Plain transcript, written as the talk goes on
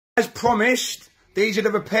As promised, these are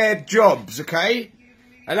the repaired jobs, okay?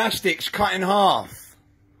 Elastics cut in half.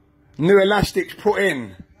 New elastics put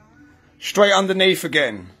in. Straight underneath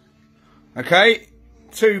again. Okay?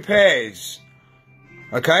 2 pairs.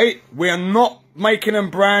 Okay? We are not making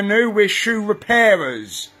them brand new. We're shoe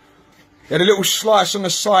repairers. They had a little slice on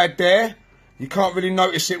the side there. You can't really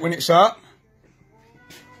notice it when it's up.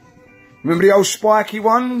 Remember the old spiky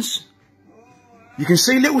ones? You can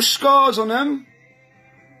see little scars on them.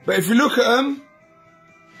 But if you look at them,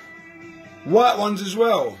 white ones as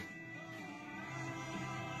well.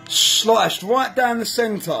 Sliced right down the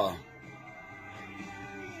centre.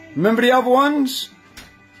 Remember the other ones?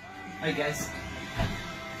 Hey guys.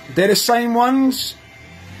 They're the same ones.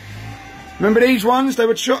 Remember these ones? They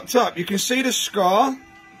were chopped up. You can see the scar.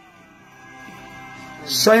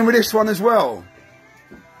 Same with this one as well.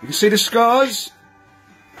 You can see the scars.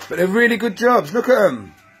 But they're really good jobs. Look at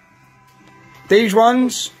them. These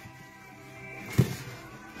ones.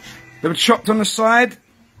 They were chopped on the side.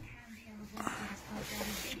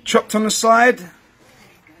 Chopped on the side.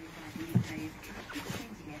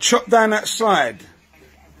 Chopped down that side.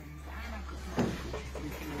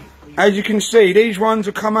 As you can see, these ones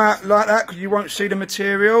will come out like that because you won't see the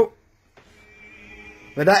material.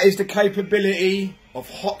 But that is the capability of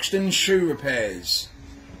Hoxton shoe repairs.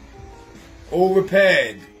 All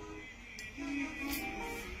repaired.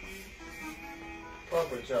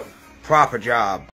 Proper job. Proper job.